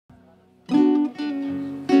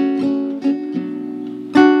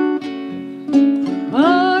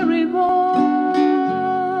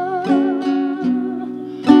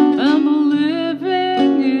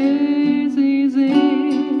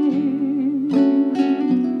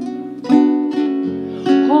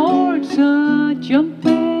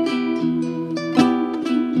jumping,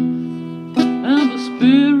 and the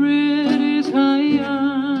spirit is high.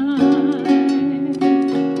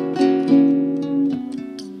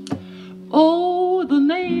 Oh, the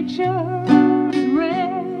nature's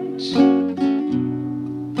rich,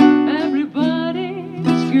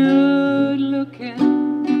 everybody's good looking.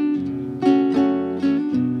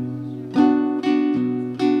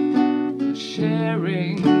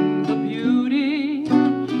 Sharing the beauty,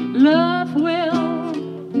 love will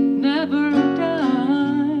never die.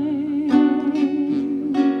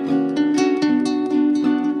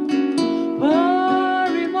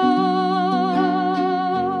 Parimal,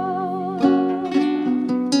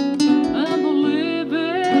 and the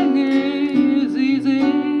living is easy.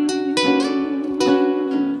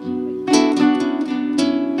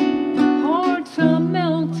 Hearts are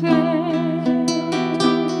melting,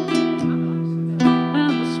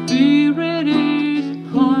 spirit is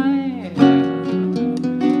high.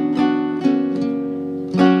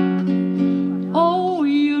 Oh,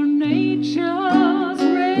 your nature's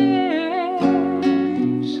rich,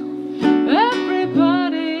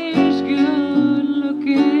 everybody's good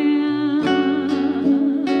looking.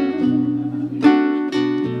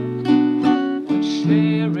 We're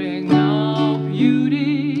sharing our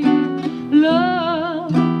beauty,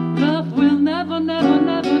 love will never, never,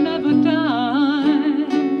 never, never die.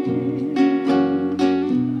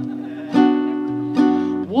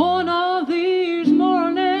 One of these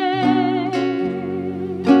mornings,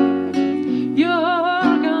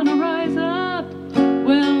 you're gonna rise up,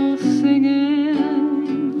 well, singing,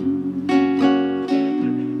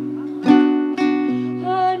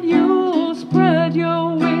 and you'll spread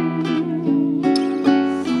your wings,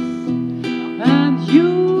 and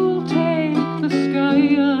you'll take the sky.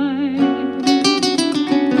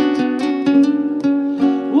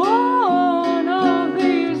 One of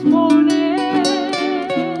these mornings,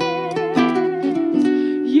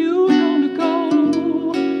 you're gonna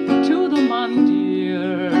go to the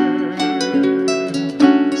mandir.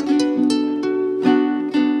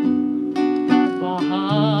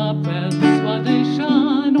 Perhaps when they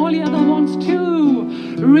shine, all the other ones too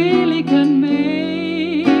really can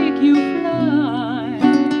make you fly.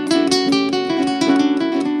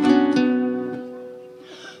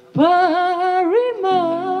 Parimal,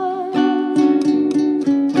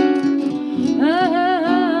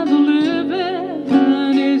 and the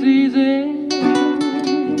living is easy.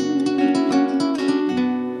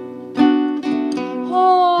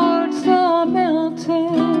 Hearts are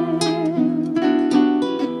melting,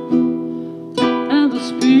 and the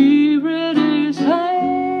spirit is high.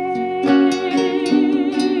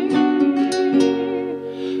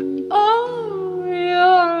 Oh,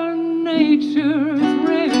 your nature's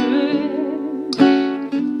rich,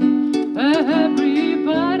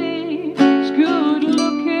 everybody's good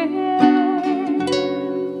looking.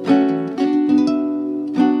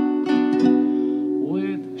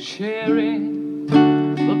 With sharing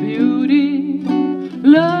the beauty,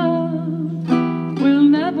 love will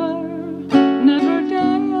never, never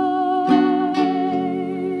die.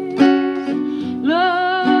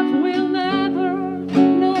 Love will never,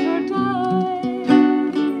 never die.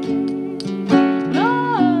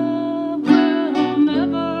 Love will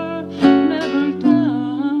never, never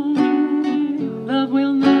die. Love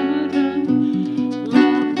will never die.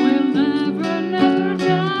 Love will never, never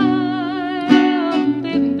die.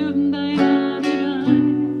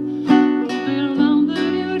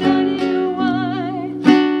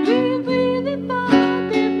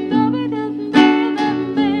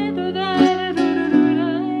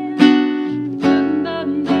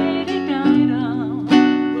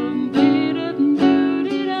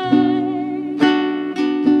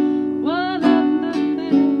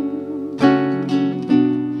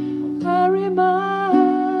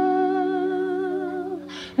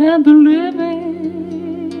 And the living